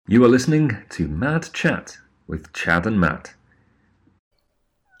You are listening to Mad Chat with Chad and Matt.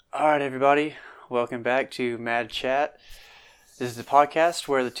 Alright everybody, welcome back to Mad Chat. This is the podcast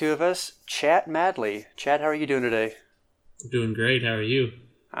where the two of us chat madly. Chad, how are you doing today? I'm doing great, how are you?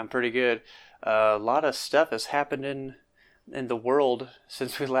 I'm pretty good. A lot of stuff has happened in the world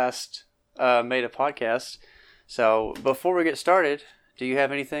since we last made a podcast. So before we get started, do you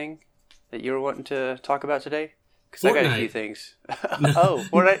have anything that you're wanting to talk about today? Because I got a few things. Oh,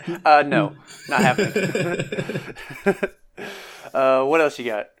 Fortnite? No, not happening. What else you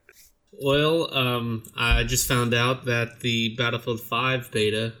got? Well, I just found out that the Battlefield 5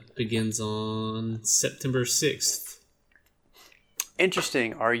 beta begins on September 6th.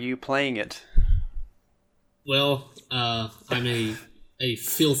 Interesting. Are you playing it? Well, I'm a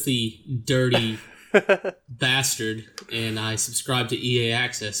filthy, dirty bastard, and I subscribe to EA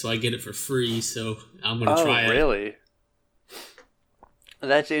Access, so I get it for free, so I'm going to try it. Oh, really?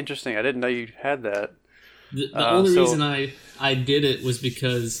 That's interesting. I didn't know you had that. The only reason I did it was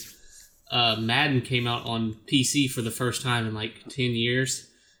because Madden came out on PC for the first time in like 10 years,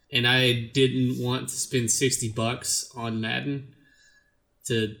 and I didn't want to spend $60 on Madden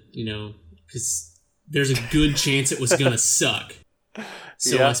to, because there's a good chance it was going to suck.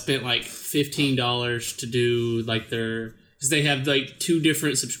 So yeah. I spent like $15 to do like because they have like two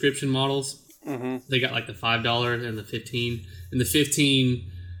different subscription models. Mm-hmm. They got like the $5 and the $15. And the $15,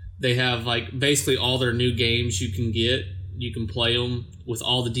 they have like basically all their new games you can get. You can play them with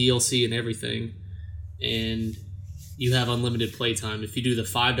all the DLC and everything. And you have unlimited playtime. If you do the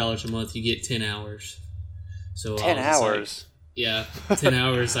 $5 a month, you get 10 hours. So 10 hours? Yeah, 10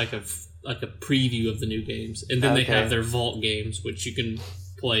 hours like a preview of the new games. And then they have their vault games, which you can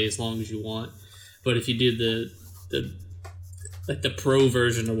play as long as you want. But if you do the pro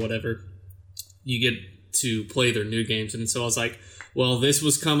version or whatever, you get to play their new games. And so I was like, well, this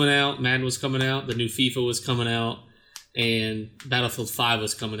was coming out, Madden was coming out, the new FIFA was coming out, and Battlefield 5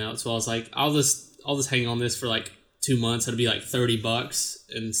 was coming out. So I was like, I'll just hang on this for like 2 months. It'll be like $30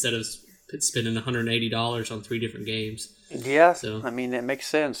 instead of spending $180 on 3 different games. Yeah, so, I mean, it makes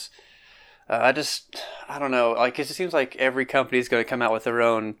sense. I don't know. Like, it seems like every company is going to come out with their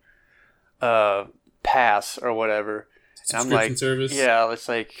own pass or whatever. Subscription service. Yeah, it's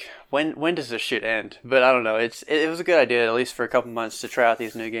like, when does this shit end? But I don't know. It was a good idea, at least for a couple months, to try out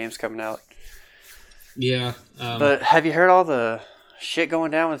these new games coming out. Yeah. But have you heard all the shit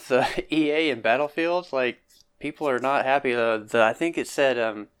going down with the EA and Battlefield? Like, people are not happy. I think it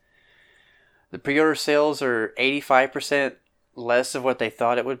said the pre-order sales are 85% less of what they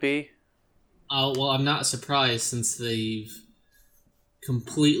thought it would be. Oh, well, I'm not surprised since they've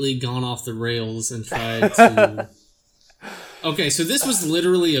completely gone off the rails and tried to... Okay, so this was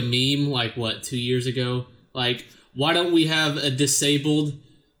literally a meme, like, 2 years ago? Like, why don't we have a disabled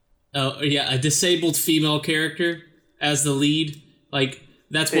female character as the lead? Like,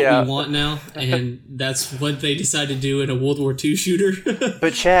 that's what we want now, and that's what they decided to do in a World War II shooter.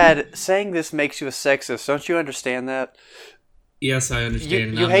 But Chad, saying this makes you a sexist. Don't you understand that? Yes, I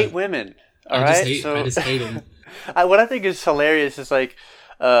understand. You hate women. I just hate them. What I think is hilarious is like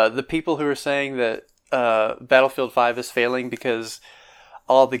the people who are saying that Battlefield 5 is failing because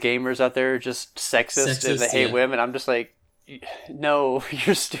all the gamers out there are just sexist and they hate women. I'm just like, no,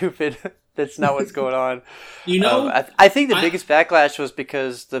 you're stupid. That's not what's going on. I think the biggest backlash was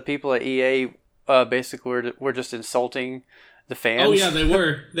because the people at EA basically were just insulting the fans. Oh yeah, they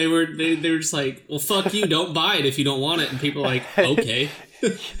were. They were just like, well, fuck you. Don't buy it if you don't want it. And people are like, okay.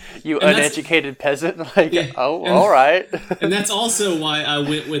 You uneducated peasant. Like, all right. And that's also why I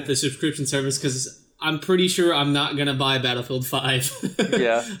went with the subscription service, because I'm pretty sure I'm not going to buy Battlefield 5.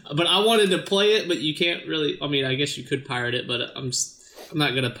 Yeah. But I wanted to play it, but you can't really... I mean, I guess you could pirate it, but I'm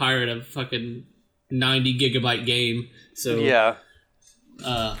not going to pirate a fucking 90 gigabyte game. So yeah.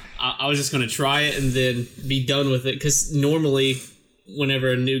 I was just going to try it and then be done with it, because normally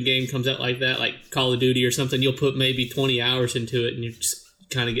whenever a new game comes out like that, like Call of Duty or something, you'll put maybe 20 hours into it and you just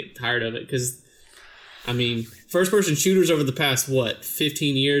kind of get tired of it. Because, I mean, first-person shooters over the past,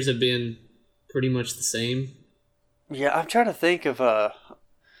 15 years have been pretty much the same. Yeah, I'm trying to think of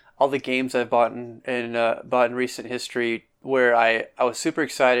all the games I've bought in recent history where I was super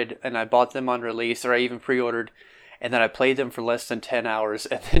excited and I bought them on release, or I even pre-ordered, and then I played them for less than 10 hours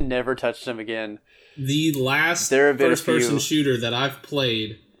and then never touched them again. The last first-person shooter that I've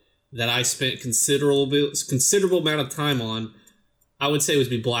played that I spent considerable amount of time on, I would say, would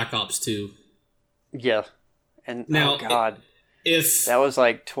be Black Ops 2. Yeah. And now, oh god. If that was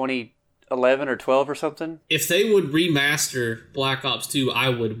like 2011 or 12 or something? If they would remaster Black Ops 2, I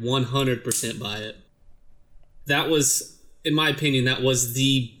would 100% buy it. That was in my opinion, that was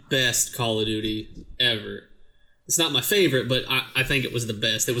the best Call of Duty ever. It's not my favorite, but I think it was the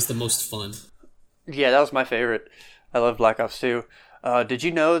best. It was the most fun. Yeah, that was my favorite. I love Black Ops 2. Did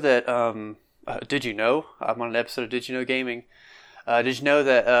you know that... did you know? I'm on an episode of Did You Know Gaming. Did you know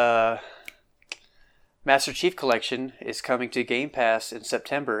that Master Chief Collection is coming to Game Pass in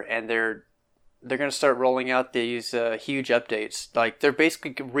September, and they're going to start rolling out these huge updates. Like, they're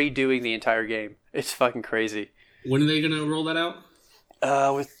basically redoing the entire game. It's fucking crazy. When are they going to roll that out?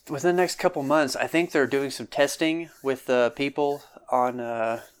 Within the next couple months. I think they're doing some testing with people on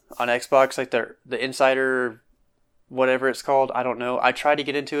Xbox, like the Insider, whatever it's called. I don't know. I tried to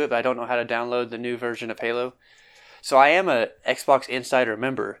get into it, but I don't know how to download the new version of Halo. So I am a Xbox Insider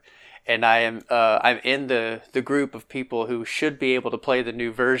member, and I'm in the group of people who should be able to play the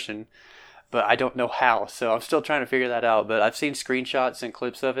new version, but I don't know how. So I'm still trying to figure that out. But I've seen screenshots and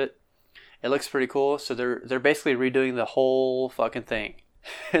clips of it. It looks pretty cool. So they're basically redoing the whole fucking thing,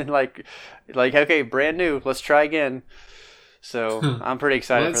 and like okay, brand new. Let's try again. So I'm pretty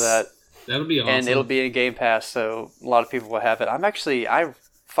excited for that. That'll be awesome. And it'll be in Game Pass, so a lot of people will have it. I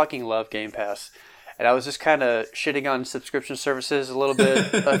fucking love Game Pass. And I was just kind of shitting on subscription services a little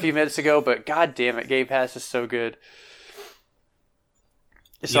bit a few minutes ago, but god damn it, Game Pass is so good.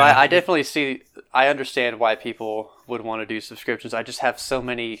 So yeah. I definitely I understand why people would want to do subscriptions. I just have so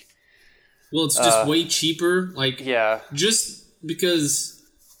many... Well, it's just way cheaper. Like, yeah. Just because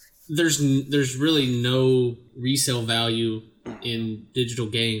there's really no resale value in digital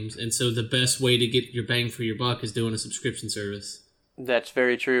games, and so the best way to get your bang for your buck is doing a subscription service. That's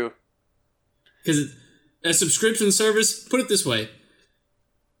very true. Because a subscription service, put it this way,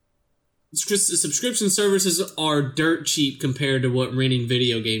 subscription services are dirt cheap compared to what renting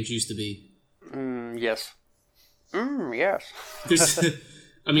video games used to be. Yes. Yes.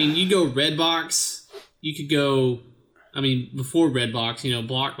 I mean, you go Redbox, you could go, before Redbox,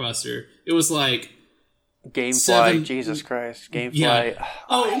 Blockbuster, it was like Gamefly, Jesus Christ, Gamefly. Yeah.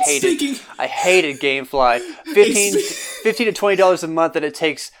 I hated Gamefly. $15 to $20 a month, and it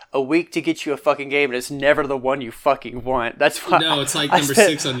takes a week to get you a fucking game, and it's never the one you fucking want. That's why. No, it's like number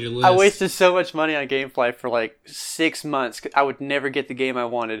 6 on your list. I wasted so much money on Gamefly for like 6 months. I would never get the game I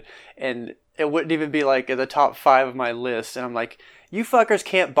wanted, and it wouldn't even be like in the top 5 of my list. And I'm like, you fuckers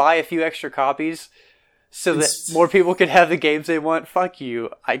can't buy a few extra copies so that more people can have the games they want? Fuck you.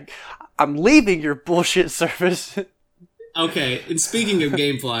 I'm leaving your bullshit service. Okay, and speaking of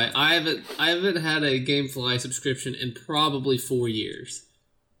Gamefly, I haven't had a Gamefly subscription in probably 4 years.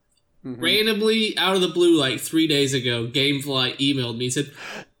 Mm-hmm. Randomly, out of the blue, like 3 days ago, Gamefly emailed me and said,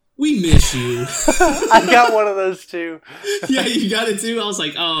 "We miss you." I got one of those too. Yeah, you got it too? I was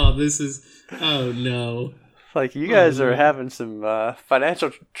like, oh no. Like, you guys are having some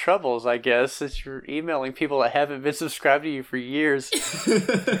financial troubles, I guess, since you're emailing people that haven't been subscribed to you for years.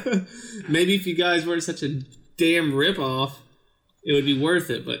 Maybe if you guys weren't such a damn ripoff, it would be worth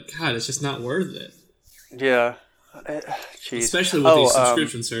it. But, God, it's just not worth it. Yeah. Jeez. Especially with these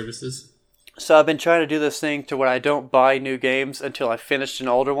subscription services. So I've been trying to do this thing to where I don't buy new games until I finished an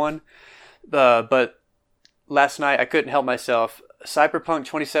older one. But last night, I couldn't help myself. Cyberpunk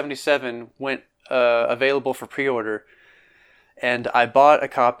 2077 went... available for pre-order, and I bought a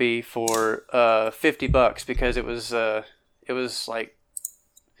copy for $50 because it was like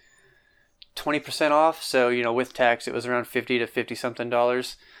 20% off. So with tax, it was around $50 to $50 something.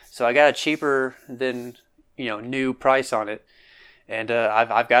 So I got a cheaper than new price on it, and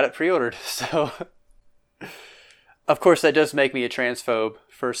I've got it pre-ordered. So of course that does make me a transphobe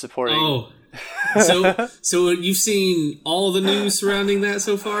for supporting. Oh, so you've seen all the news surrounding that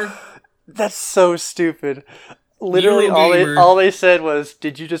so far? That's so stupid. Literally, all they said was,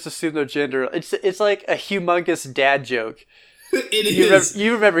 "Did you just assume their gender?" It's like a humongous dad joke.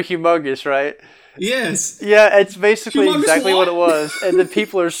 You remember Humongous, right? Yes. Yeah, it's basically Humongous exactly what it what? was. And the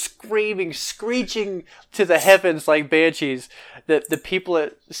people are screeching to the heavens like banshees that the people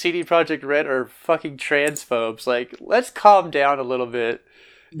at CD Projekt Red are fucking transphobes. Like, let's calm down a little bit.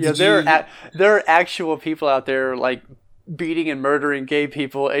 There are actual people out there like beating and murdering gay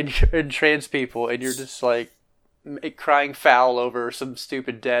people and trans people, and you're just like crying foul over some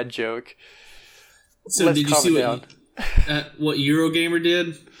stupid dad joke. So let's did you see what Eurogamer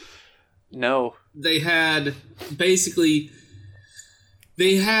did? No. They had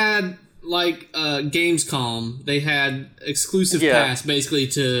like Gamescom. They had exclusive pass basically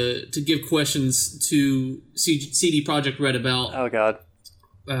to give questions to CD Projekt Red about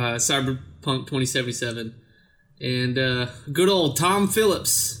Cyberpunk 2077. And good old Tom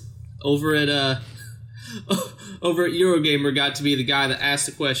Phillips over at Eurogamer got to be the guy that asked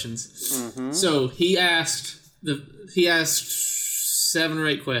the questions. Mm-hmm. So he asked he asked 7 or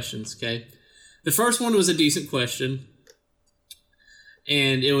 8 questions. Okay, the first one was a decent question,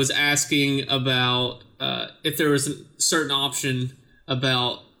 and it was asking about if there was a certain option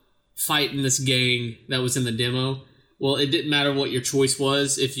about fighting this gang that was in the demo. Well, it didn't matter what your choice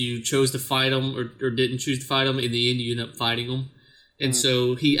was. If you chose to fight them or didn't choose to fight them, in the end, you end up fighting them. And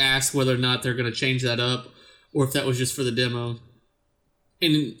so he asked whether or not they're going to change that up or if that was just for the demo.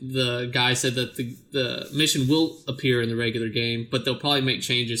 And the guy said that the mission will appear in the regular game, but they'll probably make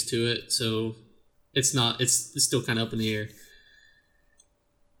changes to it. So it's still kind of up in the air.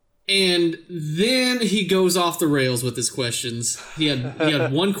 And then he goes off the rails with his questions. He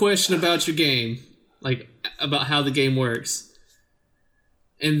had one question about your game, like about how the game works.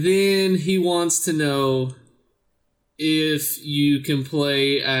 And then he wants to know if you can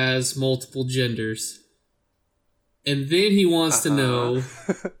play as multiple genders. And then he wants to know...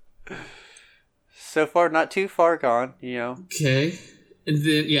 So far, not too far gone, you know. Okay. And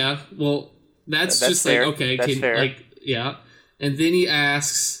then, yeah, well, that's just fair. Like, okay. That's fair. Like, yeah. And then he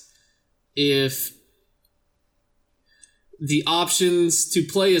asks if the options to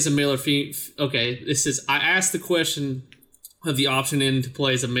play as a male or female... Okay, this is... I asked the question of the option in to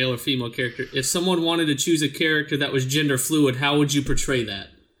play as a male or female character. If someone wanted to choose a character that was gender fluid, how would you portray that?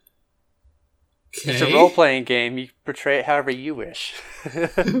 Okay. It's a role-playing game. You portray it however you wish.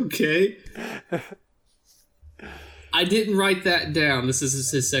 Okay. I didn't write that down. This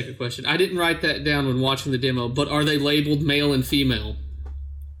is his second question. I didn't write that down when watching the demo, but are they labeled male and female?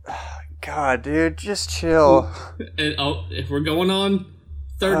 God, dude, just chill. And if we're going on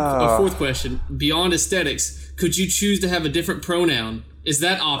fourth question. Beyond aesthetics, could you choose to have a different pronoun? Is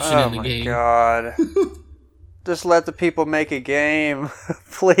that option in the game? Oh my God. Just let the people make a game.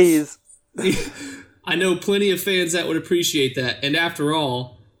 Please. I know plenty of fans that would appreciate that. And after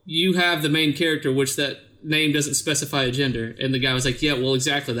all, you have the main character, which that name doesn't specify a gender. And the guy was like, yeah, well,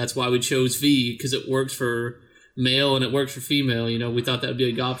 exactly. That's why we chose V, because it works for male and it works for female. You know, we thought that would be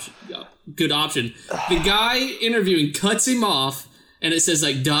a good option. The guy interviewing cuts him off, and it says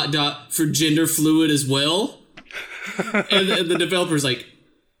like ... for gender fluid as well. And the developer's like,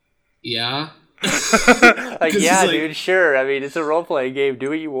 yeah. Like, yeah, dude, sure. I mean, it's a role-playing game. Do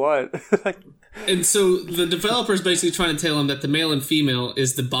what you want. And so the developer's basically trying to tell him that the male and female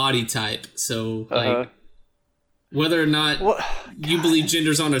is the body type. So, like, whether or not you believe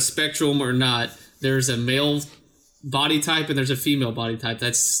gender's on a spectrum or not, there's a male body type and there's a female body type.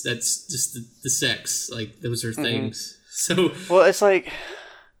 That's just the sex. Like, those are things. So, well, it's like,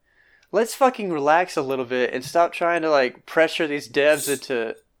 let's fucking relax a little bit and stop trying to, like, pressure these devs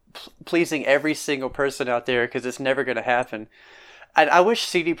into pleasing every single person out there, because it's never going to happen. I wish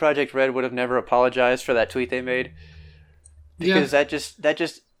CD Projekt Red would have never apologized for that tweet they made, because that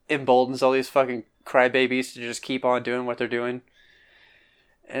just emboldens all these fucking crybabies to just keep on doing what they're doing.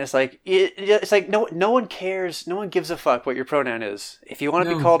 And it's like no one cares, no one gives a fuck what your pronoun is. If you want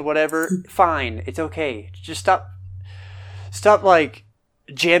to be called whatever, fine, it's okay. Just stop like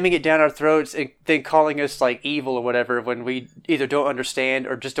jamming it down our throats and then calling us like evil or whatever when we either don't understand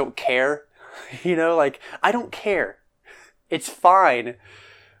or just don't care. You know, like, I don't care. It's fine.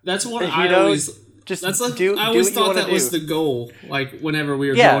 That's what I always just do. I always thought that was the goal. Like, whenever we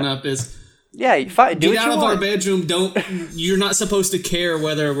were growing up, is fine. Get out of our bedroom. You're not supposed to care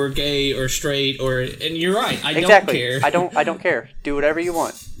whether we're gay or straight or. And you're right. I don't care. I don't care. Do whatever you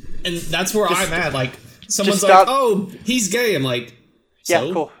want. And that's where I'm at. Like, someone's like, "Oh, he's gay." I'm like, so?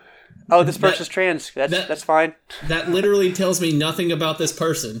 Yeah, cool. Oh, this person's trans. That's fine. That literally tells me nothing about this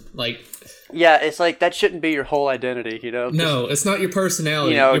person. Like. Yeah, it's like, that shouldn't be your whole identity, you know? No, it's not your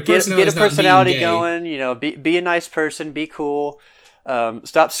personality. You know, your get a personality going, you know, be a nice person, be cool.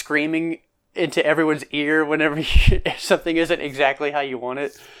 Stop screaming into everyone's ear whenever something isn't exactly how you want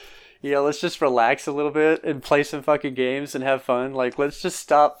it. You know, let's just relax a little bit and play some fucking games and have fun. Like, let's just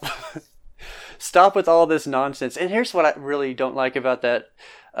stop with all this nonsense. And here's what I really don't like about that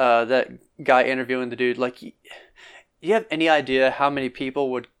guy interviewing the dude. Like, you have any idea how many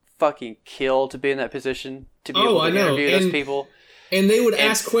people would fucking kill to be in that position, to be able to interview those people? And they would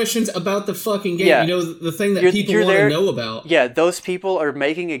ask questions about the fucking game. Yeah, you know, the thing that people want to know about. Yeah, those people are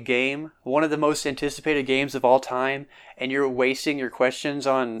making a game, one of the most anticipated games of all time, and you're wasting your questions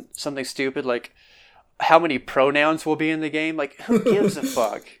on something stupid like how many pronouns will be in the game. Like, who gives a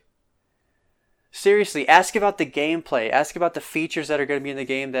fuck? Seriously, ask about the gameplay. Ask about the features that are going to be in the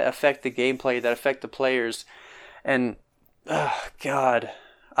game that affect the gameplay, that affect the players. And, oh, God...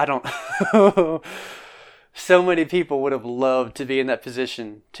 I don't... so many people would have loved to be in that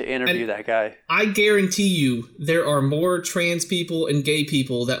position to interview that guy. I guarantee you there are more trans people and gay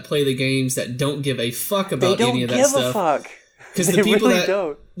people that play the games that don't give a fuck about any of that stuff. They don't give a fuck. Because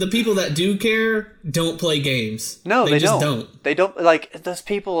the people that do care don't play games. No, they just don't. They don't, like, those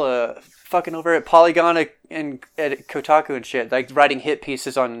people fucking over at Polygon and at Kotaku and shit, like writing hit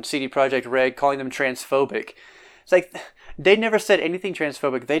pieces on CD Projekt Red, calling them transphobic. It's like, they never said anything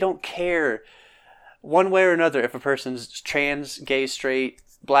transphobic. They don't care one way or another if a person's trans, gay, straight,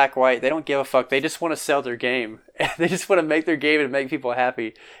 black, white. They don't give a fuck. They just want to sell their game. They just want to make their game and make people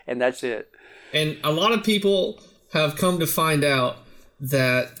happy, and that's it. And a lot of people have come to find out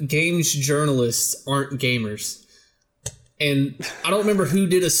that games journalists aren't gamers. And I don't remember who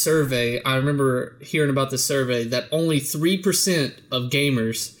did a survey. I remember hearing about the survey that only 3% of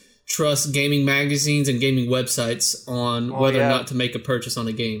gamers trust gaming magazines and gaming websites on whether or not to make a purchase on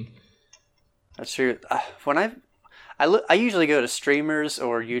a game. That's true. When I usually go to streamers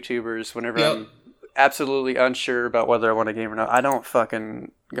or YouTubers whenever I'm absolutely unsure about whether I want a game or not. I don't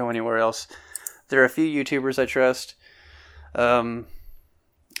fucking go anywhere else. There are a few YouTubers I trust, and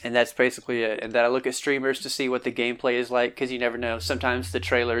that's basically it. And then I look at streamers to see what the gameplay is like, because you never know. Sometimes the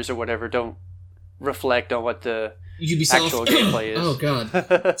trailers or whatever don't reflect on what the actual gameplay is. Oh,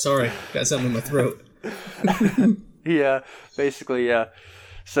 God. Sorry. Got something in my throat. Yeah, basically, yeah.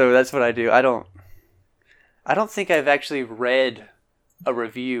 So that's what I do. I don't think I've actually read a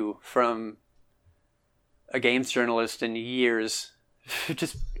review from a games journalist in years.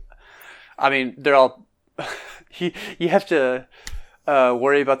 I mean, they're all... you have to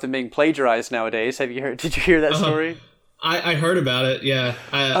worry about them being plagiarized nowadays. Did you hear that story? I heard about it, yeah.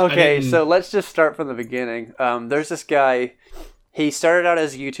 So let's just start from the beginning. There's this guy. He started out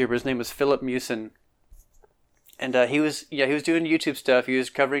as a YouTuber. His name was Philip Mewson. And he was doing YouTube stuff. He was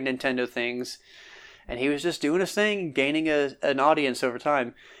covering Nintendo things. And he was just doing his thing, gaining an audience over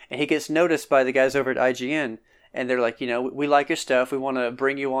time. And he gets noticed by the guys over at IGN. And they're like, we like your stuff. We want to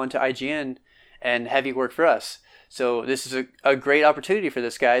bring you on to IGN and have you work for us. So this is a great opportunity for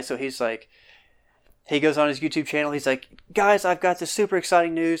this guy. So he's like, he goes on his YouTube channel. He's like, guys, I've got this super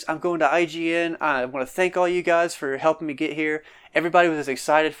exciting news. I'm going to IGN. I want to thank all you guys for helping me get here. Everybody was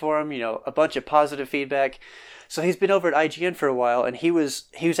excited for him, a bunch of positive feedback. So he's been over at IGN for a while, and he was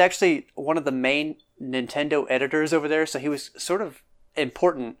actually one of the main Nintendo editors over there. So he was sort of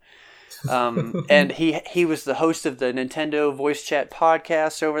important. And he was the host of the Nintendo Voice Chat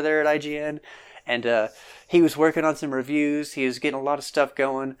podcast over there at IGN. And he was working on some reviews. He was getting a lot of stuff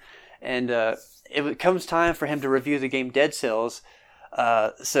going. And it comes time for him to review the game Dead Cells.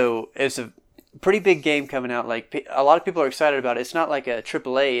 So it's a pretty big game coming out. Like, a lot of people are excited about it. It's not like a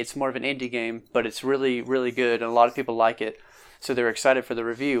AAA. It's more of an indie game, but it's really, really good. And a lot of people like it. So they're excited for the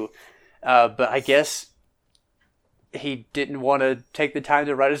review. But I guess he didn't want to take the time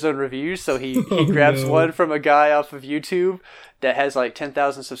to write his own reviews, so he grabs one from a guy off of YouTube that has like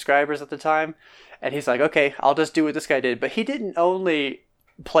 10,000 subscribers at the time, and he's like, okay, I'll just do what this guy did. But he didn't only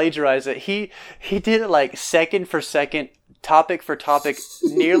plagiarize it, he did it like second for second, topic for topic,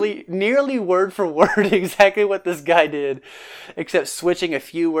 nearly word for word exactly what this guy did, except switching a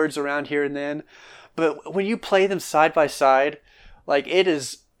few words around here and then. But when you play them side by side, like,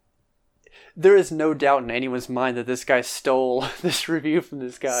 there is no doubt in anyone's mind that this guy stole this review from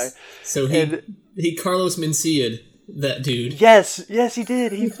this guy. So he Carlos Mencia'd that dude. Yes, he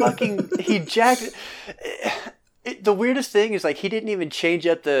did. He jacked it. The weirdest thing is, like, he didn't even change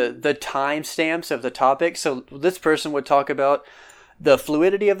up the time stamps of the topic. So this person would talk about the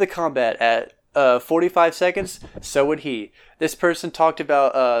fluidity of the combat at 45 seconds. So would he. This person talked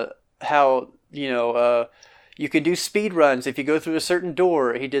about how, you could do speed runs if you go through a certain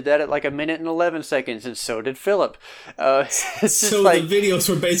door. He did that at like 1 minute and 11 seconds, and so did Philip. So like, the videos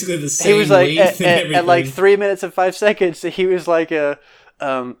were basically the same. He was like at like 3 minutes and 5 seconds. He was like, the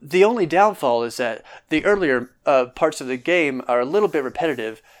only downfall is that the earlier parts of the game are a little bit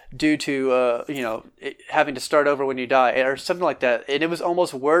repetitive due to having to start over when you die or something like that. And it was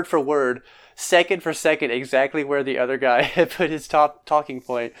almost word for word, second for second, exactly where the other guy had put his top talking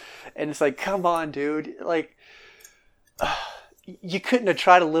point. And it's like, come on, dude, like. You couldn't have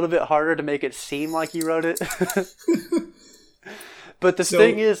tried a little bit harder to make it seem like you wrote it. But the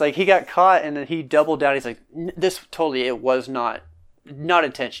thing is, like, he got caught and then he doubled down. He's like, it was not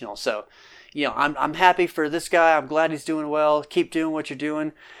intentional. So, I'm happy for this guy. I'm glad he's doing well. Keep doing what you're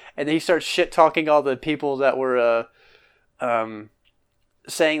doing. And then he starts shit talking all the people that were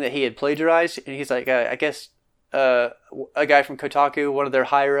saying that he had plagiarized. And he's like, I guess a guy from Kotaku, one of their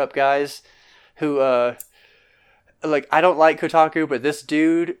higher up guys, who like, I don't like Kotaku, but this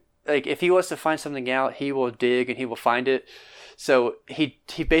dude like if he wants to find something out, he will dig and he will find it. So he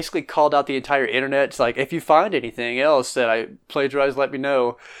basically called out the entire internet. It's like, if you find anything else that I plagiarized, let me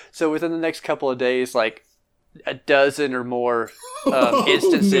know. So within the next couple of days, like a dozen or more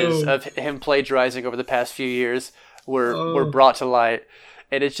instances of him plagiarizing over the past few years were brought to light.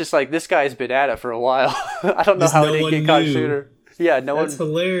 And it's just like, this guy's been at it for a while. I don't know how he didn't get caught sooner. Yeah, That's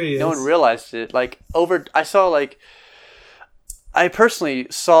hilarious. No one realized it. Like I personally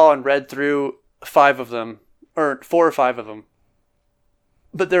saw and read through 5 of them, or 4 or 5 of them.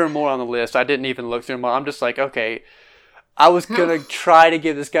 But there are more on the list. I didn't even look through them all. I'm just like, okay, I was going to try to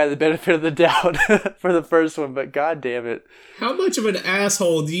give this guy the benefit of the doubt for the first one, but god damn it. How much of an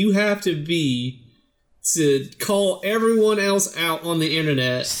asshole do you have to be to call everyone else out on the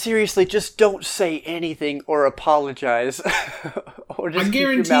internet? Seriously, just don't say anything or apologize. Or just I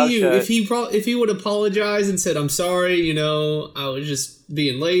guarantee you, if he would apologize and said, "I'm sorry, I was just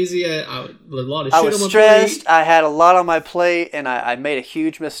being lazy. I had a lot of shit on my plate. I was stressed. I had a lot on my plate, and I made a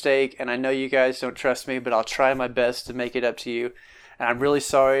huge mistake. And I know you guys don't trust me, but I'll try my best to make it up to you. And I'm really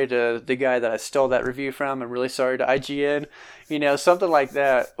sorry to the guy that I stole that review from. I'm really sorry to IGN." Something like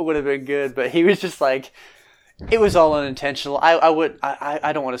that would have been good. But he was just like, it was all unintentional.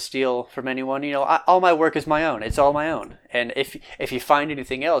 I don't want to steal from anyone. All my work is my own. It's all my own. And if you find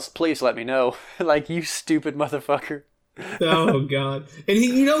anything else, please let me know. Like, you stupid motherfucker. Oh god! And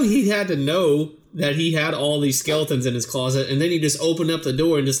he had to know that he had all these skeletons in his closet, and then he just opened up the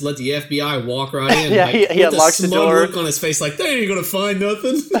door and just let the FBI walk right in. Yeah, he unlocks the door. Look on his face, like, they ain't gonna find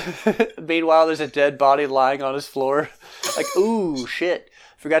nothing. Meanwhile, there's a dead body lying on his floor. Like, ooh, shit!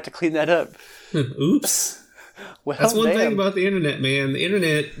 Forgot to clean that up. Oops. Well, that's one thing about the internet, man. The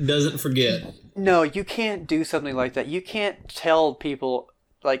internet doesn't forget. No, you can't do something like that. You can't tell people,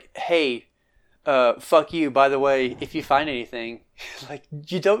 like, hey, fuck you, by the way, if you find anything. Like,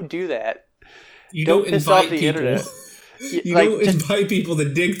 you don't do that. You don't invite the people. Internet. You don't invite people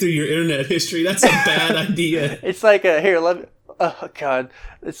to dig through your internet history. That's a bad idea. It's like oh god.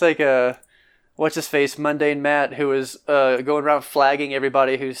 It's like what's his face, Mundane Matt, who was going around flagging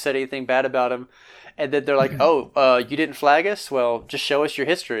everybody who said anything bad about him. And then they're like, "Oh, you didn't flag us? Well, just show us your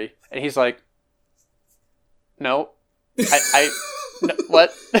history." And he's like, "No, no,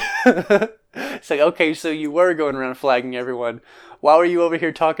 what?" It's like, okay, so you were going around flagging everyone. Why were you over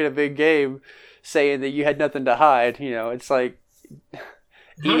here talking a big game, saying that you had nothing to hide? It's like,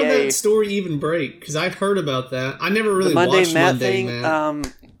 how did that story even break? Because I've heard about that. I never really watched Mundane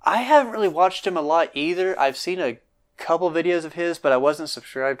Matt. I haven't really watched him a lot either. I've seen a couple videos of his, but I wasn't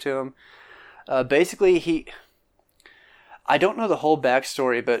subscribed to him. Basically, I don't know the whole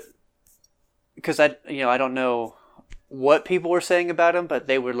backstory, but because I don't know what people were saying about him, but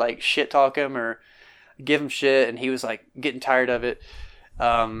they would like shit talk him or give him shit, and he was like getting tired of it.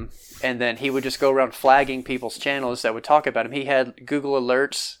 And then he would just go around flagging people's channels that would talk about him. He had Google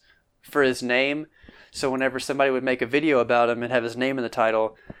alerts for his name, so whenever somebody would make a video about him and have his name in the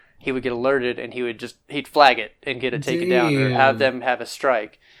title, he would get alerted, and he'd flag it and get it taken down, or have them have a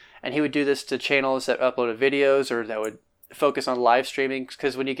strike. And he would do this to channels that uploaded videos or that would focus on live streaming,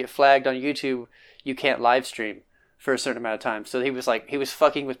 because when you get flagged on YouTube, you can't live stream for a certain amount of time. So he was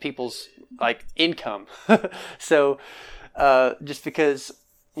fucking with people's like income. So just because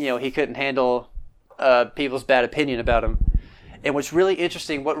he couldn't handle people's bad opinion about him. And what's really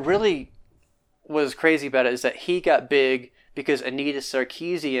interesting, what really was crazy about it, is that he got big because Anita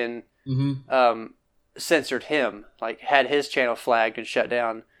Sarkeesian censored him, like had his channel flagged and shut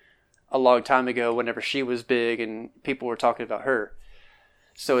down a long time ago whenever she was big and people were talking about her.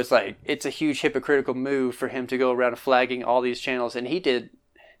 So it's like, it's a huge hypocritical move for him to go around flagging all these channels. And he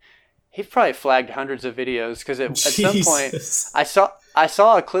probably flagged hundreds of videos, because at some point I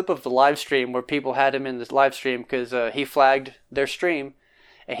saw a clip of the live stream where people had him in this live stream because he flagged their stream,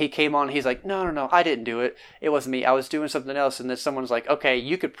 and he came on and he's like, no, I didn't do it. It wasn't me. I was doing something else. And then someone's like, okay,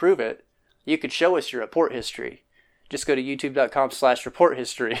 you could prove it. You could show us your report history. Just go to youtube.com/report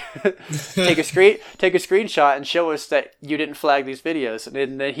history. Take a screenshot and show us that you didn't flag these videos.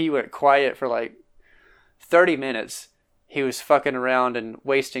 And then he went quiet for like 30 minutes. He was fucking around and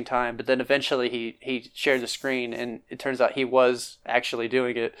wasting time. But then eventually he shared the screen, and it turns out he was actually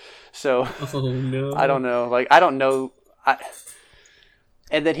doing it. So no. I don't know. Like, I don't know.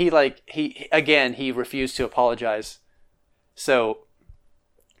 And then he refused to apologize. So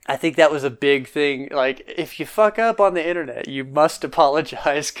I think that was a big thing. Like, if you fuck up on the internet, you must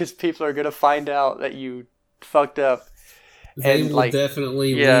apologize, because people are going to find out that you fucked up. They will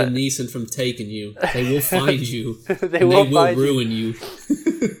definitely Liam Neeson from taking you. They will find you. They will ruin you.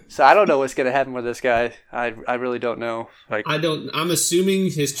 So I don't know what's gonna happen with this guy. I really don't know. I'm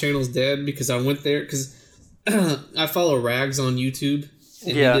assuming his channel's dead because I went there because I follow Rags on YouTube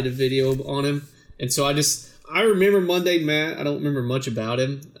and he did a video on him, and so I remember Monday Matt. I don't remember much about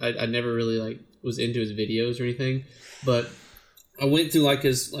him. I never really was into his videos or anything, but I went through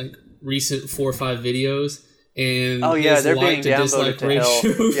his recent 4 or 5 videos. And they're being downvoted to hell.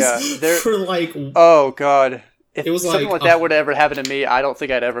 Yeah, they're for oh god, if it was something like that would ever happen to me, I don't think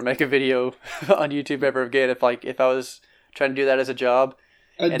I'd ever make a video on YouTube ever again. If I was trying to do that as a job,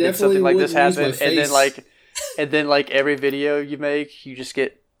 and then something like this happened, and then every video you make, you just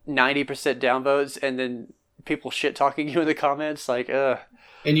get 90% downvotes, and then people shit talking you in the comments, And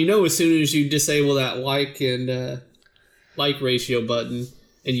as soon as you disable that like ratio button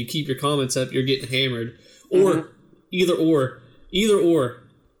and you keep your comments up, you're getting hammered. Or either or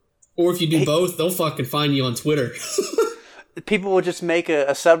if you do both, they'll fucking find you on Twitter. People will just make a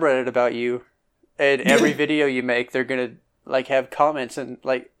subreddit about you, and every video you make, they're gonna have comments, and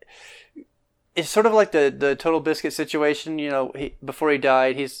it's sort of like the Total Biscuit situation. Before he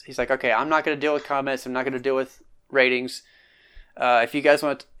died, he's like, okay, I'm not gonna deal with comments. I'm not gonna deal with ratings. If you guys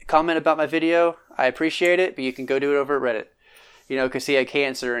want to comment about my video, I appreciate it, but you can go do it over at Reddit. Because he had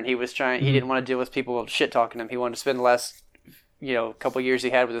cancer and he was trying. He didn't want to deal with people shit talking him. He wanted to spend the last, couple years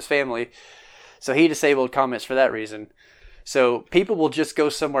he had with his family. So he disabled comments for that reason. So people will just go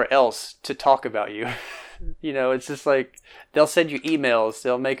somewhere else to talk about you. It's just they'll send you emails.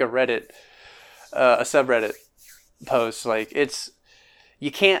 They'll make a Reddit, a subreddit post.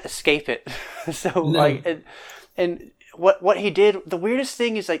 You can't escape it. So no. And what he did. The weirdest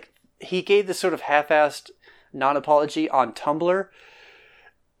thing is he gave this sort of half-assed non-apology on Tumblr.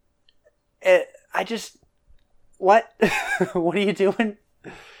 I just... What? What are you doing?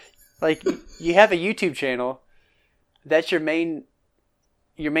 You have a YouTube channel. That's your main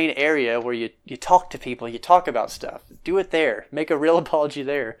area where you talk to people, you talk about stuff. Do it there. Make a real apology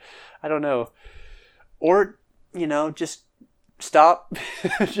there. I don't know. Or, just stop.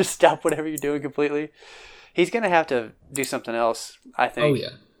 Just stop whatever you're doing completely. He's going to have to do something else, I think. Oh,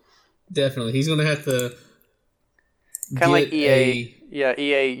 yeah. Definitely. He's going to have to... Kind of like EA.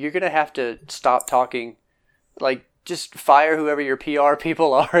 EA, you're going to have to stop talking. Just fire whoever your PR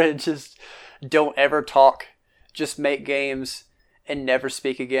people are and just don't ever talk. Just make games and never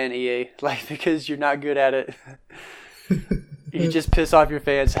speak again, EA. Because you're not good at it. You just piss off your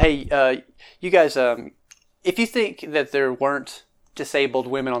fans. Hey, you guys, if you think that there weren't disabled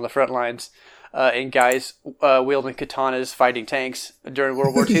women on the front lines and guys wielding katanas fighting tanks during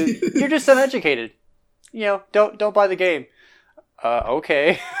World War II, you're just uneducated. Don't buy the game.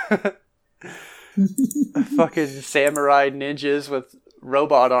 Okay. Fucking samurai ninjas with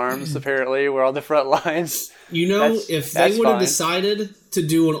robot arms apparently were on the front lines. If they would have decided to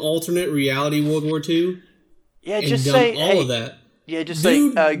do an alternate reality World War II, just done say all of that. Yeah, just say,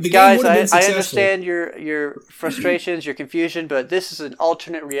 guys, I understand your frustrations, your confusion, but this is an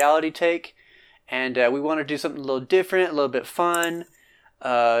alternate reality take, and we want to do something a little different, a little bit fun.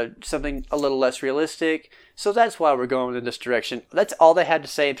 Something a little less realistic. So that's why we're going in this direction. That's all they had to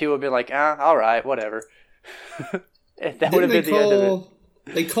say, and people would be like, all right, whatever. That would have been the end of it.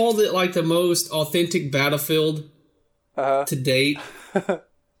 They called it the most authentic Battlefield to date.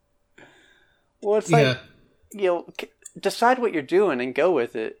 Well, it's decide what you're doing and go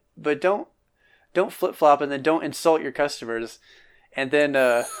with it, but don't flip-flop and then don't insult your customers. And then,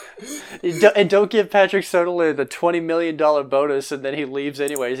 don't give Patrick Soderlund the $20 million bonus, and then he leaves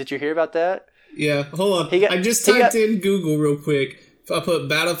anyways. Did you hear about that? Yeah, hold on. I just typed in Google real quick. I put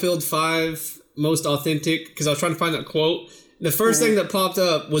Battlefield 5 most authentic because I was trying to find that quote. The first thing that popped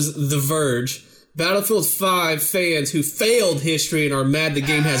up was The Verge. Battlefield 5 fans who failed history and are mad the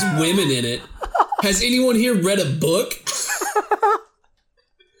game has women in it. Has anyone here read a book?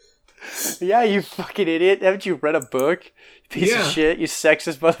 Yeah, you fucking idiot. Haven't you read a book? Piece of shit, you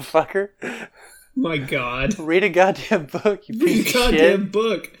sexist motherfucker. My God. Read a goddamn book, you piece of shit. Read a goddamn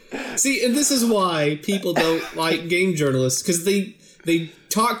book. See, and this is why people don't like game journalists, because they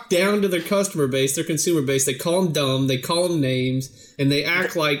talk down to their customer base, their consumer base. They call them dumb, they call them names, and they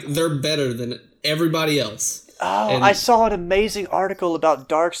act like they're better than everybody else. Oh, I saw an amazing article about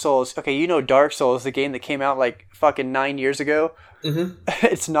Dark Souls. Okay, Dark Souls, the game that came out fucking 9 years ago. Mm-hmm.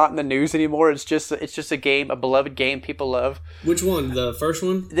 It's not in the news anymore. It's just a game, a beloved game people love. Which one? The first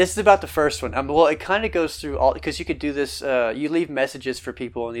one? This is about the first one. Well, it kind of goes through all, because you could do this. You leave messages for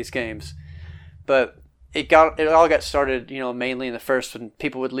people in these games, but it all got started. Mainly in the first one,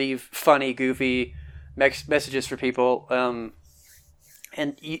 people would leave funny, goofy messages for people.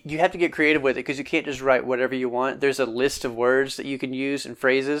 And you have to get creative with it because you can't just write whatever you want. There's a list of words that you can use and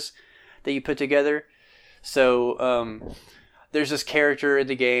phrases that you put together. So there's this character in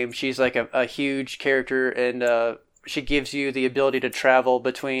the game. She's like a huge character, and she gives you the ability to travel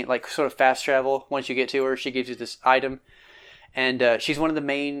between, like, sort of fast travel. Once you get to her, she gives you this item. And she's one of the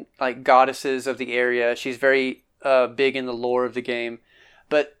main, like, goddesses of the area. She's very big in the lore of the game.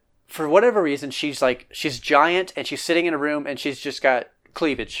 But for whatever reason, she's giant, and she's sitting in a room, and she's just got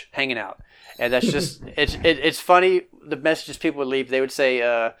cleavage hanging out. And that's just, it's funny. The messages people would leave, they would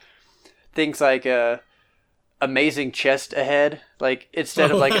say things like, amazing chest ahead. Like,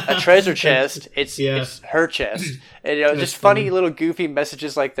 instead of like a treasure chest, it's her chest. And, you know, just funny little goofy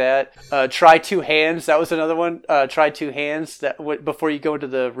messages like that. Try two hands. That was another one. Try two hands before you go into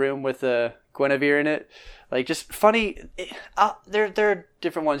the room with Guinevere in it. Like, just funny. There are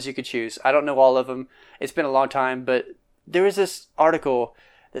different ones you could choose. I don't know all of them. It's been a long time, but there was this article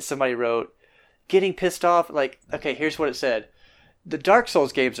that somebody wrote, getting pissed off. Like, okay, here's what it said. The Dark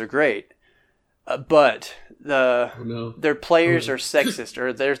Souls games are great, but their players are sexist,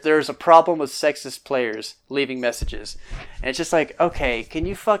 or there's a problem with sexist players leaving messages. And it's just like, okay, can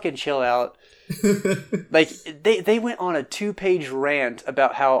you fucking chill out? Like, they went on a 2-page rant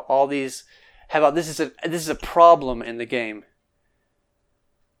about how this is a problem in the game.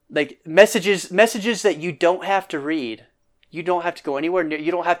 Like, messages that you don't have to read. You don't have to go anywhere near.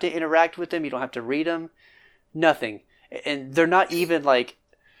 You don't have to interact with them. You don't have to read them. Nothing. And they're not even like,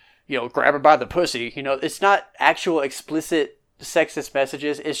 you know, grab her by the pussy. You know, it's not actual explicit sexist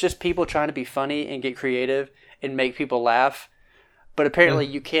messages. It's just people trying to be funny and get creative and make people laugh. But apparently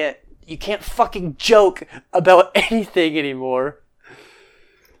you can't fucking joke about anything anymore.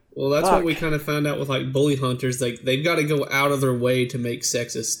 Well, that's what we kind of found out with, like, bully hunters. Like, they've got to go out of their way to make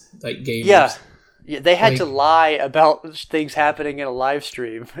sexist, like, games. Yeah, they had to lie about things happening in a live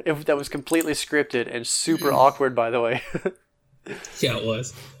stream that was completely scripted and super awkward, by the way. Yeah, it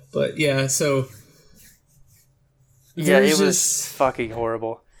was. But yeah, so yeah, it was fucking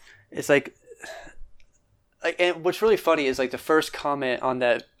horrible. It's like, and what's really funny is, like, the first comment on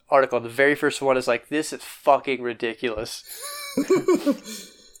that article, the very first one is like, "This is fucking ridiculous."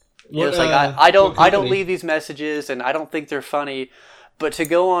 It's like, I don't leave these messages, and I don't think they're funny, but to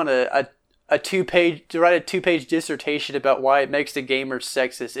go on to write a 2-page dissertation about why it makes the gamer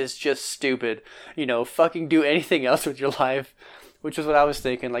sexist is just stupid. You know, fucking do anything else with your life. Which is what I was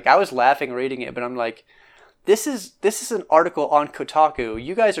thinking. Like, I was laughing reading it, but I'm like, this is an article on Kotaku.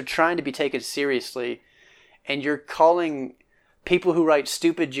 You guys are trying to be taken seriously, and you're calling people who write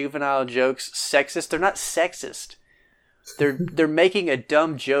stupid juvenile jokes sexist. They're not sexist. They're making a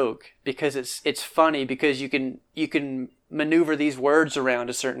dumb joke because it's funny, because you can maneuver these words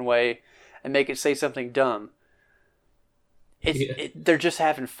around a certain way and make it say something dumb. They're just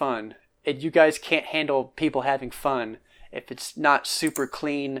having fun. You guys can't handle people having fun if it's not super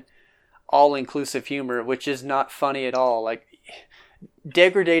clean, all-inclusive humor, which is not funny at all. Like,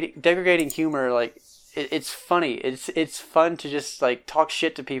 degrading humor, like, it's funny. It's fun to just, like, talk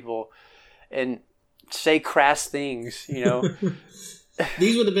shit to people and say crass things, you know?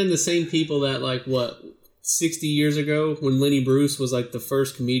 These would have been the same people that, like, 60 years ago, when Lenny Bruce was, like, the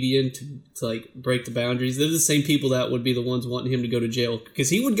first comedian to like, break the boundaries. They're the same people that would be the ones wanting him to go to jail. Because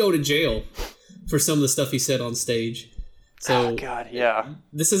he would go to jail for some of the stuff he said on stage. So, oh, God, yeah.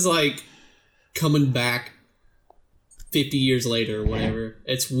 This is like coming back 50 years later or whatever.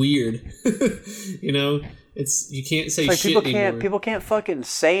 It's weird. You know? You can't say shit anymore. People can't fucking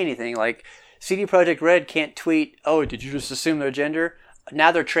say anything. Like, CD Projekt Red can't tweet, "Oh, did you just assume their gender?"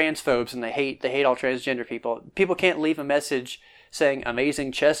 Now they're transphobes and they hate all transgender people. People can't leave a message saying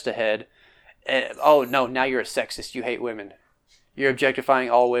 "amazing chest ahead." Oh, no, now you're a sexist. You hate women. You're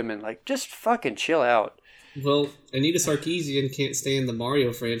objectifying all women. Like, just fucking chill out. Well, Anita Sarkeesian can't stand the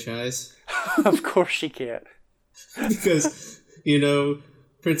Mario franchise. Of course she can't. Because, you know,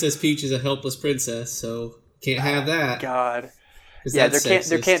 Princess Peach is a helpless princess, so can't have that. God. Yeah,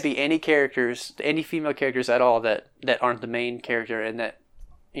 there can't be any characters, any female characters at all that aren't the main character, and that,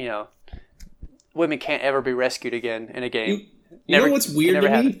 you know, women can't ever be rescued again in a game. You know what's weird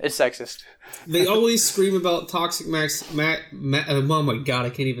to me? It's sexist. They always scream about toxic oh my god, I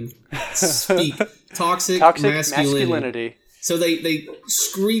can't even speak. Toxic masculinity. So they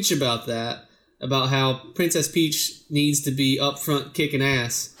screech about that, about how Princess Peach needs to be up front kicking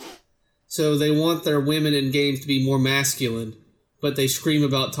ass. So they want their women in games to be more masculine, but they scream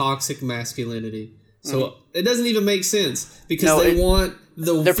about toxic masculinity. So it doesn't even make sense, because they want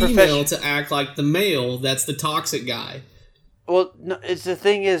the female to act like the male that's the toxic guy. Well, no, the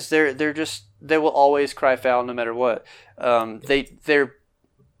thing is, they're just they will always cry foul no matter what. Their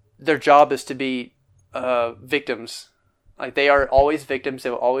job is to be victims. Like, they are always victims. They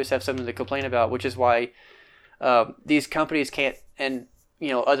will always have something to complain about, which is why these companies can't, and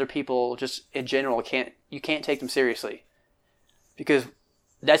other people just in general you can't take them seriously, because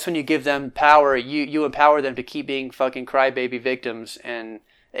that's when you give them power. You empower them to keep being fucking crybaby victims, and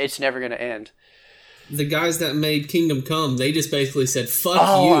it's never going to end. The guys that made Kingdom Come, they just basically said,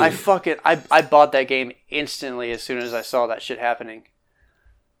 fuck you. I bought that game instantly as soon as I saw that shit happening.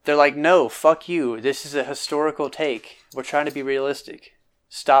 They're like, no, fuck you. This is a historical take. We're trying to be realistic.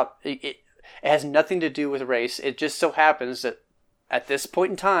 Stop. It has nothing to do with race. It just so happens that at this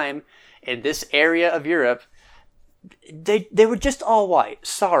point in time, in this area of Europe, they were just all white.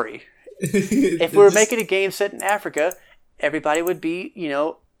 Sorry. If we were making a game set in Africa, everybody would be,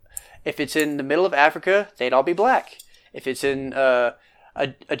 if it's in the middle of Africa, they'd all be black. If it's in a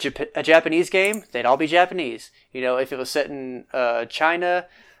Japanese game, they'd all be Japanese. If it was set in China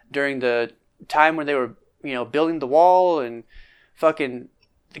during the time when they were, building the wall and fucking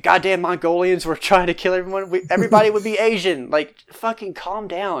the goddamn Mongolians were trying to kill everyone, everybody would be Asian. Like, fucking calm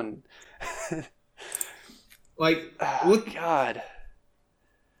down. Like, oh, God.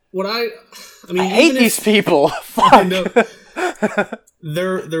 I hate these people. Fuck. I know.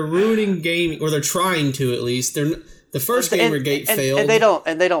 They're ruining gaming, or they're trying to, at least. The first Gamergate failed, and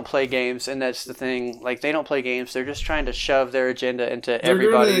they don't play games, and that's the thing. Like, they don't play games. They're just trying to shove their agenda into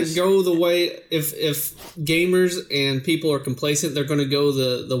everybody's. They're going to go the way, if gamers and people are complacent, they're going to go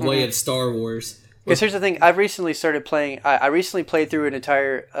the way of Star Wars. Because here's the thing, I've recently started playing. I recently played through in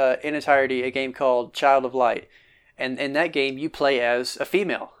entirety a game called Child of Light, and in that game you play as a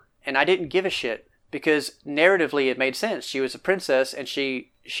female, and I didn't give a shit because narratively it made sense. She was a princess, and she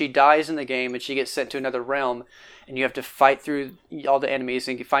dies in the game, and she gets sent to another realm. And you have to fight through all the enemies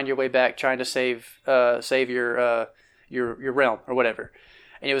and you find your way back, trying to save your realm or whatever.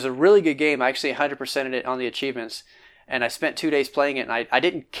 And it was a really good game. I actually 100%ed it on the achievements, and I spent 2 days playing it. And I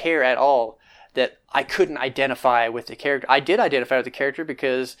didn't care at all that I couldn't identify with the character. I did identify with the character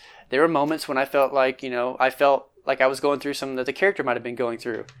because there were moments when I felt like I was going through something that the character might have been going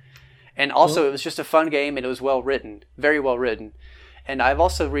through. And also, it was just a fun game, and it was well written, very well written. And I've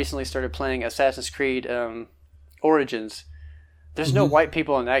also recently started playing Assassin's Creed Origins. There's no white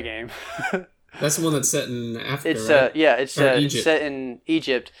people in that game. That's the one that's set in Africa, right? It's set in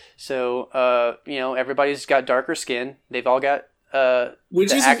Egypt. So everybody's got darker skin. They've all got they've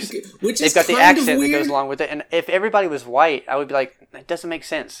got the accent that goes along with it. And if everybody was white, I would be like, that doesn't make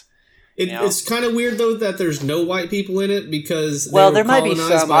sense. It's kind of weird though that there's no white people in it, because there might be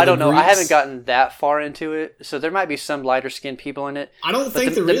some. I don't know. I haven't gotten that far into it, so there might be some lighter skinned people in it. I don't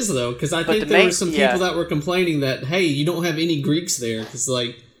think there is though, because I think there were some people that were complaining that, hey, you don't have any Greeks there, because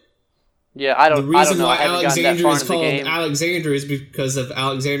I don't. The reason know. why Alexandria is called Alexandria is because of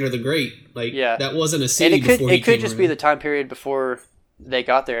Alexander the Great. That wasn't a city. And it could just be the time period before they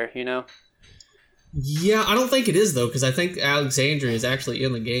got there. Yeah, I don't think it is though, because I think Alexandria is actually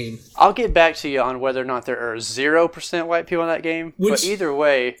in the game. I'll get back to you on whether or not there are 0% white people in that game. But either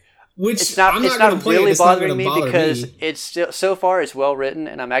way, it's not really bothering me because it's still, so far it's well written,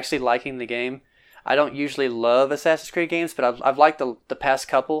 and I'm actually liking the game. I don't usually love Assassin's Creed games, but I've liked the past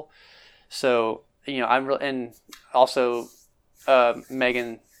couple. So and also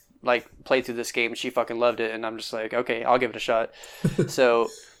Megan played through this game and she fucking loved it, and I'm just like, okay, I'll give it a shot. So.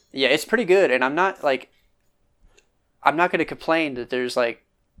 Yeah, it's pretty good, and I'm not going to complain that there's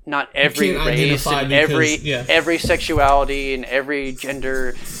not every race and every sexuality and every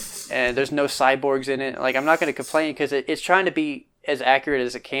gender, and there's no cyborgs in it. I'm not going to complain because it's trying to be as accurate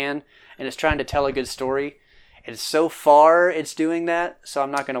as it can, and it's trying to tell a good story, and so far it's doing that, so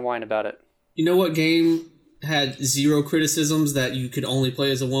I'm not going to whine about it. You know what game had 0 criticisms that you could only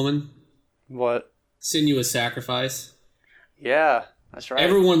play as a woman? What? Senua's Sacrifice. Yeah. That's right.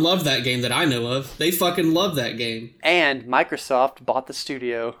 Everyone loved that game that I know of. They fucking loved that game. And Microsoft bought the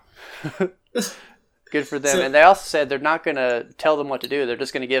studio. Good for them. And they also said they're not going to tell them what to do. They're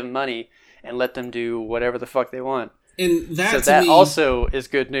just going to give them money and let them do whatever the fuck they want. And that also is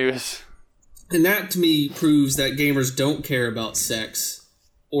good news. And that to me proves that gamers don't care about sex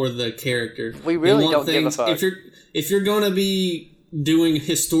or the character. We really don't give a fuck. If you're going to be doing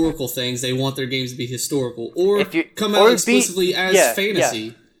historical things, they want their games to be historical, or come out explicitly as fantasy.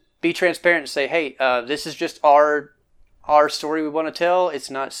 Yeah. Be transparent and say, hey, this is just our story we want to tell. It's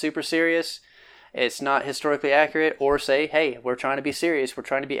not super serious. It's not historically accurate. Or say, hey, we're trying to be serious. We're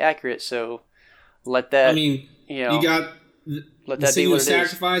trying to be accurate. So let that. You got let that be what it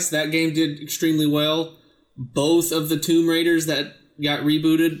Sacrifice. is. That game did extremely well. Both of the Tomb Raiders that got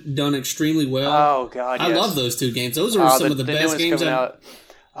rebooted, done extremely well. Oh god, I love those two games. Those are some of the best games out.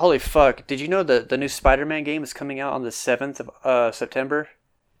 Holy fuck! Did you know the new Spider-Man game is coming out on the 7th of September?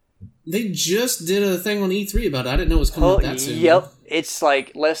 They just did a thing on E3 about it. I didn't know it was coming out that soon. Yep, it's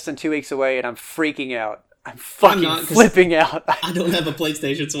like less than 2 weeks away, and I'm freaking out. I'm fucking flipping out. I don't have a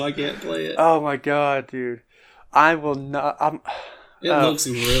PlayStation, so I can't play it. Oh my god, dude! I will not. It looks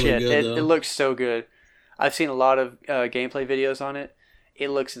really good. It looks so good. I've seen a lot of gameplay videos on it. It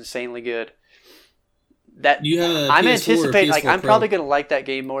looks insanely good. I'm anticipating. Like, I'm probably gonna like that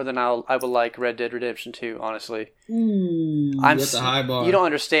game more than I will like Red Dead Redemption 2. Honestly, that's a high bar. You don't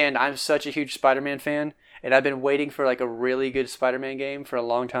understand. I'm such a huge Spider-Man fan, and I've been waiting for like a really good Spider-Man game for a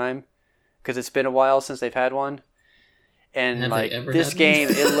long time. Because it's been a while since they've had one. And like this game,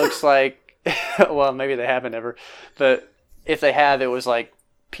 it looks like... well, maybe they haven't ever. But if they have, it was like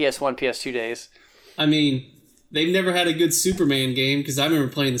PS1, PS2 days. I mean, they've never had a good Superman game. Because I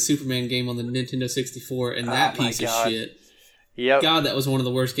remember playing the Superman game on the Nintendo 64. And that piece of shit. Yep. God, that was one of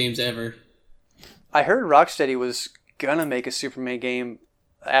the worst games ever. I heard Rocksteady was going to make a Superman game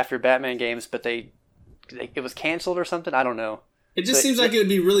after Batman games. But it was canceled or something. I don't know. It just seems like it would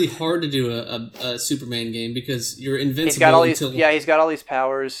be really hard to do a Superman game because you're invincible. He's got all these, he's got all these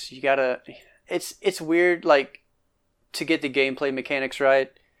powers. You gotta. It's weird, like, to get the gameplay mechanics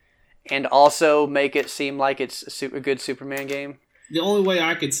right, and also make it seem like it's a good Superman game. The only way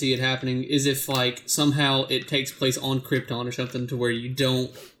I could see it happening is if, like, somehow it takes place on Krypton or something to where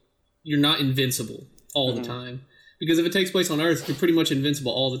you're not invincible all the time. Because if it takes place on Earth, you're pretty much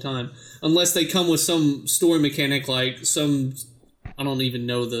invincible all the time, unless they come with some story mechanic like some. I don't even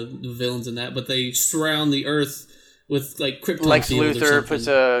know the villains in that, but they surround the Earth with like Krypton. Lex Luthor puts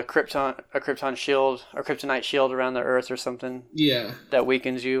a Krypton shield or Kryptonite shield around the Earth or something. Yeah, that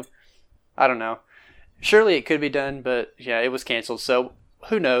weakens you. I don't know. Surely it could be done, but yeah, it was canceled. So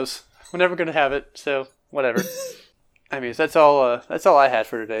who knows? We're never gonna have it. So whatever. I mean, that's all I had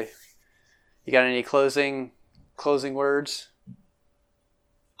for today. You got any closing words?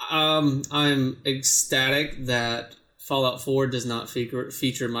 I'm ecstatic that Fallout 4 does not feature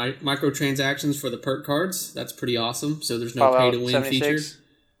microtransactions for the perk cards. That's pretty awesome. So there's no pay-to-win features.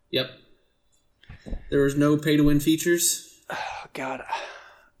 Yep. There is no pay-to-win features. Oh, God.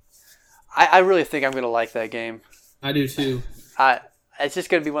 I really think I'm going to like that game. I do, too. It's just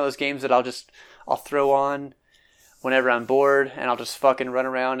going to be one of those games that I'll throw on whenever I'm bored, and I'll just fucking run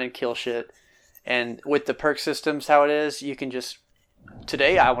around and kill shit. And with the perk systems, how it is, you can just...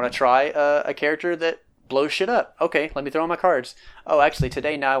 Today, I want to try a character that blow shit up. Okay, let me throw on my cards. Oh, actually,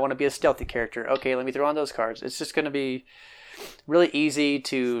 today now I want to be a stealthy character. Okay, let me throw on those cards. It's just going to be really easy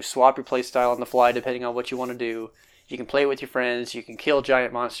to swap your playstyle on the fly depending on what you want to do. You can play with your friends. You can kill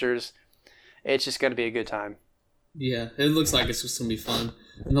giant monsters. It's just going to be a good time. Yeah, it looks like it's just going to be fun.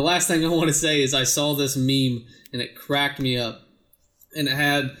 And the last thing I want to say is I saw this meme and it cracked me up. And it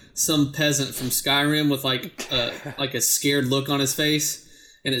had some peasant from Skyrim with like a scared look on his face.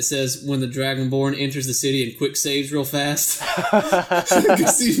 And it says, when the Dragonborn enters the city and quick saves real fast.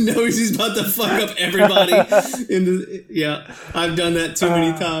 Because he knows he's about to fuck up everybody. Yeah, I've done that too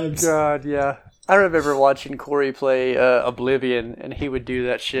many times. God, yeah. I remember watching Corey play Oblivion, and he would do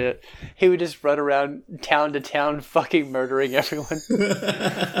that shit. He would just run around town to town fucking murdering everyone.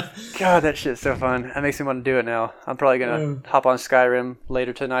 God, that shit's so fun. That makes me want to do it now. I'm probably going to hop on Skyrim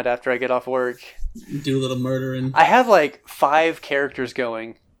later tonight after I get off work. Do a little murdering. I have like 5 characters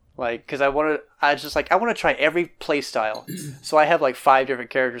going, like, because I want to try every play style. So I have like 5 different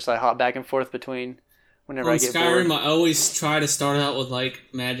characters I hop back and forth between whenever I get Skyrim, bored. I always try to start out with like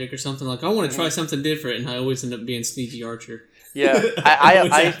magic or something. Like, I want to try something different, and I always end up being sneaky archer. Yeah,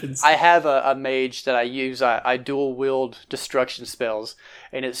 I have a mage that I use. I dual wield destruction spells,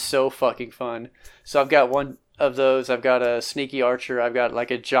 and it's so fucking fun. So I've got one of those. I've got a sneaky archer. I've got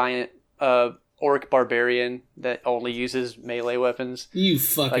like a giant orc barbarian that only uses melee weapons. You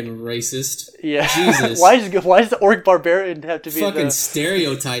fucking racist. Yeah. Jesus. Why does the orc barbarian have to be fucking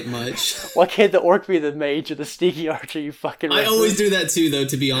stereotype much? Why can't the orc be the mage or the sneaky archer, you fucking racist? I always do that too, though,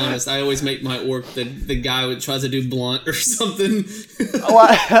 to be honest. I always make my orc the guy who tries to do blunt or something.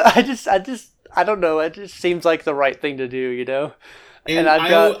 I don't know. It just seems like the right thing to do, you know? And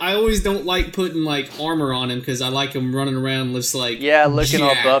I always don't like putting like armor on him because I like him running around just like looking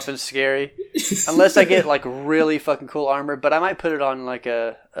jacked. all buff and scary. Unless I get like really fucking cool armor, but I might put it on like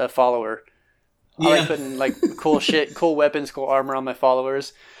a follower. I like putting like cool weapons, cool armor on my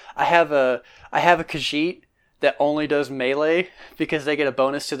followers. I have a Khajiit that only does melee because they get a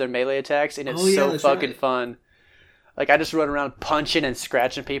bonus to their melee attacks, and it's fucking fun. Like, I just run around punching and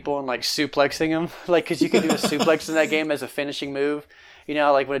scratching people and, like, suplexing them. Like, because you can do a suplex in that game as a finishing move. You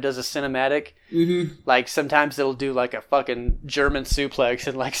know, like, when it does a cinematic. Mm-hmm. Like, sometimes it'll do, like, a fucking German suplex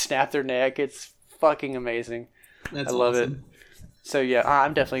and, like, snap their neck. It's fucking amazing. I love it. So, yeah,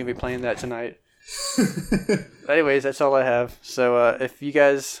 I'm definitely going to be playing that tonight. Anyways, that's all I have. So, if you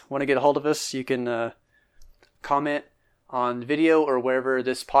guys want to get a hold of us, you can comment on video or wherever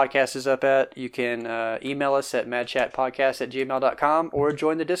this podcast is up at. You can email us at madchatpodcast@gmail.com or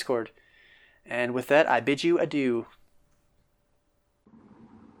join the Discord. And with that, I bid you adieu.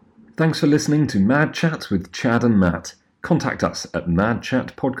 Thanks for listening to Mad Chat with Chad and Matt. Contact us at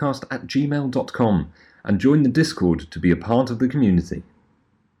madchatpodcast@gmail.com and join the Discord to be a part of the community.